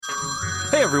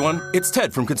Hey everyone, it's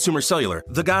Ted from Consumer Cellular,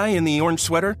 the guy in the orange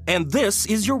sweater, and this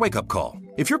is your wake-up call.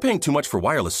 If you're paying too much for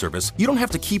wireless service, you don't have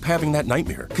to keep having that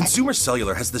nightmare. Consumer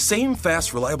Cellular has the same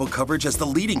fast, reliable coverage as the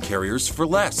leading carriers for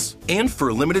less. And for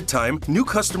a limited time, new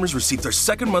customers receive their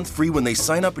second month free when they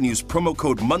sign up and use promo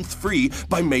code MONTHFREE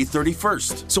by May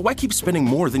 31st. So why keep spending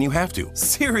more than you have to?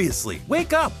 Seriously,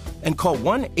 wake up and call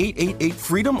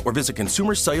 1-888-FREEDOM or visit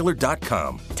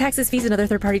consumercellular.com. Taxes, fees, and other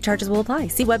third-party charges will apply.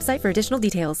 See website for additional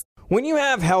details. When you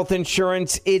have health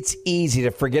insurance, it's easy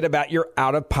to forget about your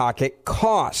out-of-pocket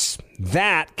costs.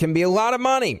 That can be a lot of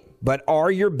money, but are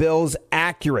your bills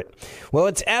accurate? Well,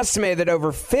 it's estimated that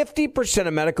over 50%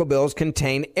 of medical bills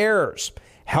contain errors.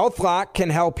 HealthLock can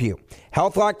help you.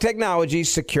 HealthLock technology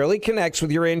securely connects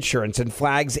with your insurance and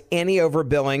flags any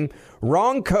overbilling,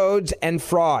 wrong codes, and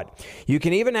fraud. You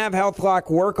can even have HealthLock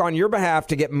work on your behalf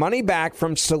to get money back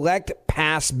from select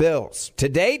past bills. To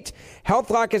date,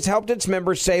 HealthLock has helped its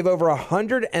members save over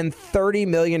 $130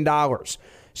 million.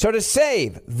 So to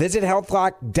save, visit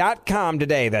healthlock.com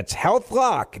today. That's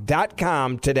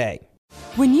healthlock.com today.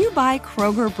 When you buy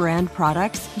Kroger brand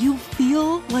products, you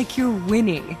feel like you're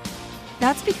winning.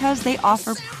 That's because they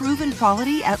offer proven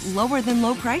quality at lower than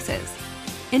low prices.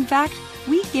 In fact,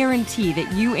 we guarantee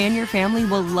that you and your family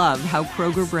will love how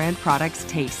Kroger brand products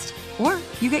taste, or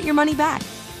you get your money back.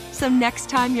 So next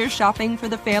time you're shopping for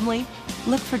the family,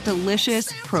 look for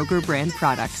delicious Kroger brand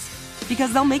products,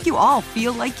 because they'll make you all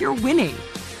feel like you're winning.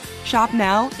 Shop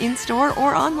now, in-store,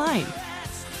 or online.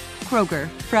 Kroger,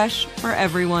 fresh for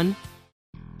everyone.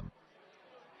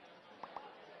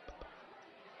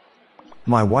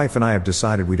 My wife and I have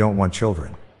decided we don't want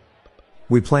children.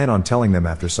 We plan on telling them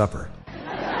after supper.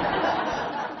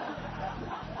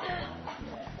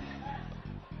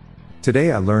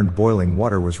 Today I learned boiling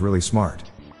water was really smart.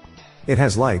 It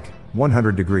has like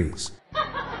 100 degrees.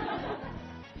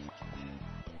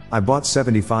 I bought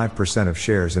 75% of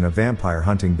shares in a vampire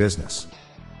hunting business.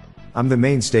 I'm the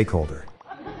main stakeholder.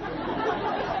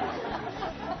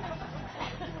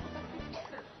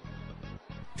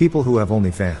 People who have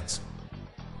OnlyFans.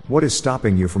 What is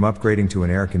stopping you from upgrading to an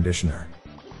air conditioner?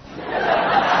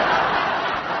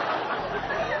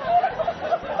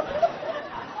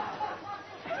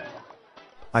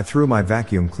 I threw my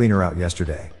vacuum cleaner out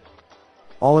yesterday.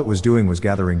 All it was doing was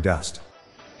gathering dust.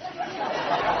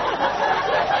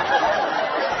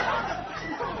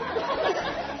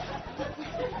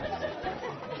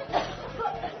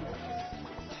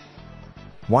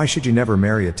 Why should you never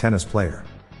marry a tennis player?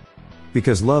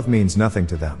 Because love means nothing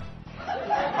to them.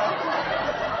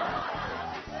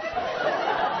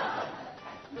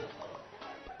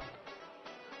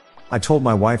 I told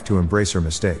my wife to embrace her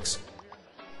mistakes.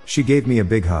 She gave me a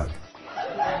big hug.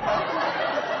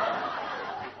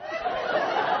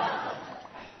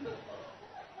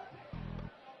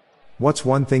 What's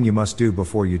one thing you must do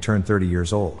before you turn 30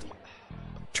 years old?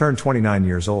 Turn 29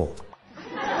 years old.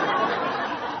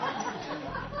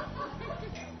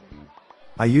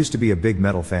 I used to be a big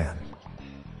metal fan.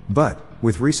 But,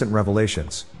 with recent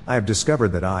revelations, I have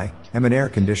discovered that I am an air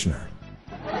conditioner.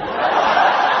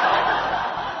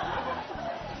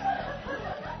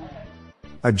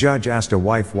 A judge asked a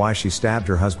wife why she stabbed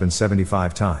her husband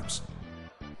 75 times.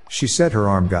 She said her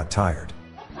arm got tired.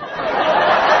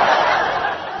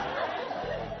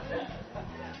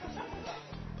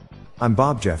 I'm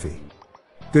Bob Jeffy.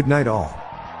 Good night all.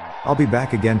 I'll be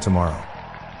back again tomorrow.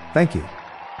 Thank you.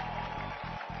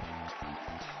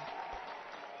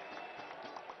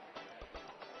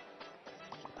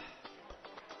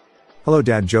 Hello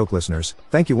Dad Joke listeners,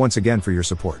 thank you once again for your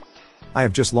support. I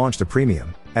have just launched a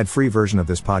premium, ad-free version of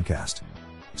this podcast.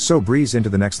 So breeze into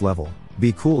the next level,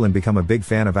 be cool and become a big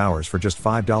fan of ours for just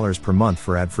 $5 per month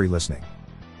for ad-free listening.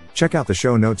 Check out the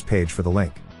show notes page for the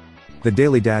link. The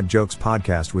Daily Dad Jokes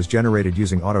podcast was generated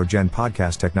using AutoGen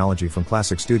podcast technology from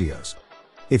Classic Studios.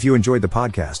 If you enjoyed the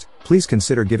podcast, please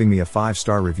consider giving me a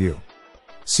 5-star review.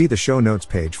 See the show notes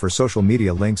page for social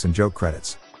media links and joke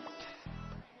credits.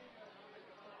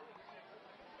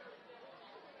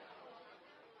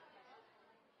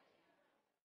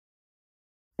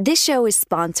 This show is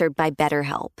sponsored by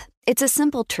BetterHelp. It's a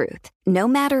simple truth. No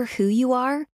matter who you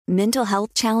are, mental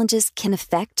health challenges can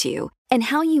affect you, and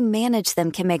how you manage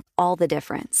them can make all the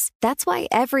difference. That's why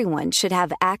everyone should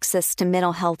have access to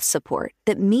mental health support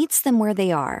that meets them where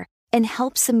they are and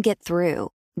helps them get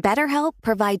through. BetterHelp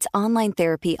provides online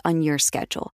therapy on your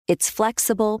schedule. It's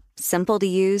flexible, simple to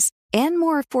use, and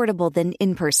more affordable than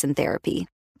in-person therapy.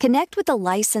 Connect with a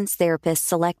licensed therapist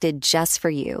selected just for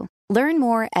you. Learn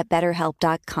more at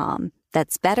BetterHelp.com.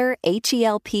 That's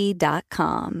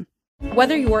BetterHelp.com.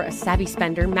 Whether you're a savvy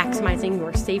spender maximizing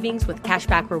your savings with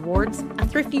cashback rewards, a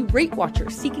thrifty rate watcher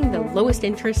seeking the lowest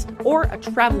interest, or a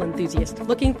travel enthusiast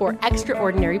looking for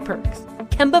extraordinary perks,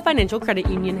 Kemba Financial Credit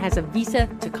Union has a visa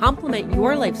to complement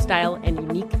your lifestyle and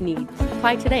unique needs.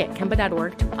 Apply today at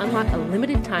Kemba.org to unlock a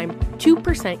limited-time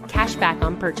 2% cash back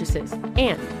on purchases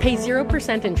and pay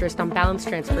 0% interest on balance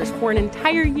transfers for an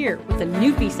entire year with a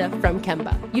new visa from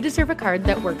Kemba. You deserve a card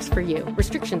that works for you.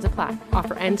 Restrictions apply.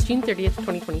 Offer ends June 30th,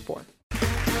 2024.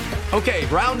 Okay,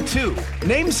 round two.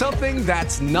 Name something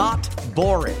that's not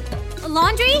boring. A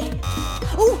laundry?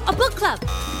 Ooh, a book club.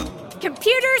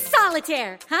 Computer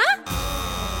solitaire, huh?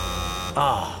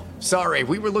 Ah, sorry,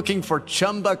 we were looking for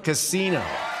Chumba Casino.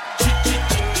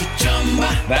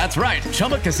 That's right,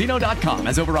 ChumbaCasino.com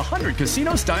has over 100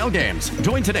 casino-style games.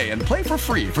 Join today and play for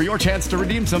free for your chance to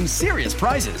redeem some serious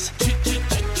prizes.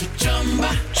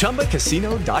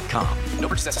 ChumbaCasino.com. No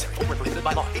purchase necessary. Void where prohibited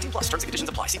by law. 18+. Terms and conditions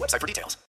apply. See website for details.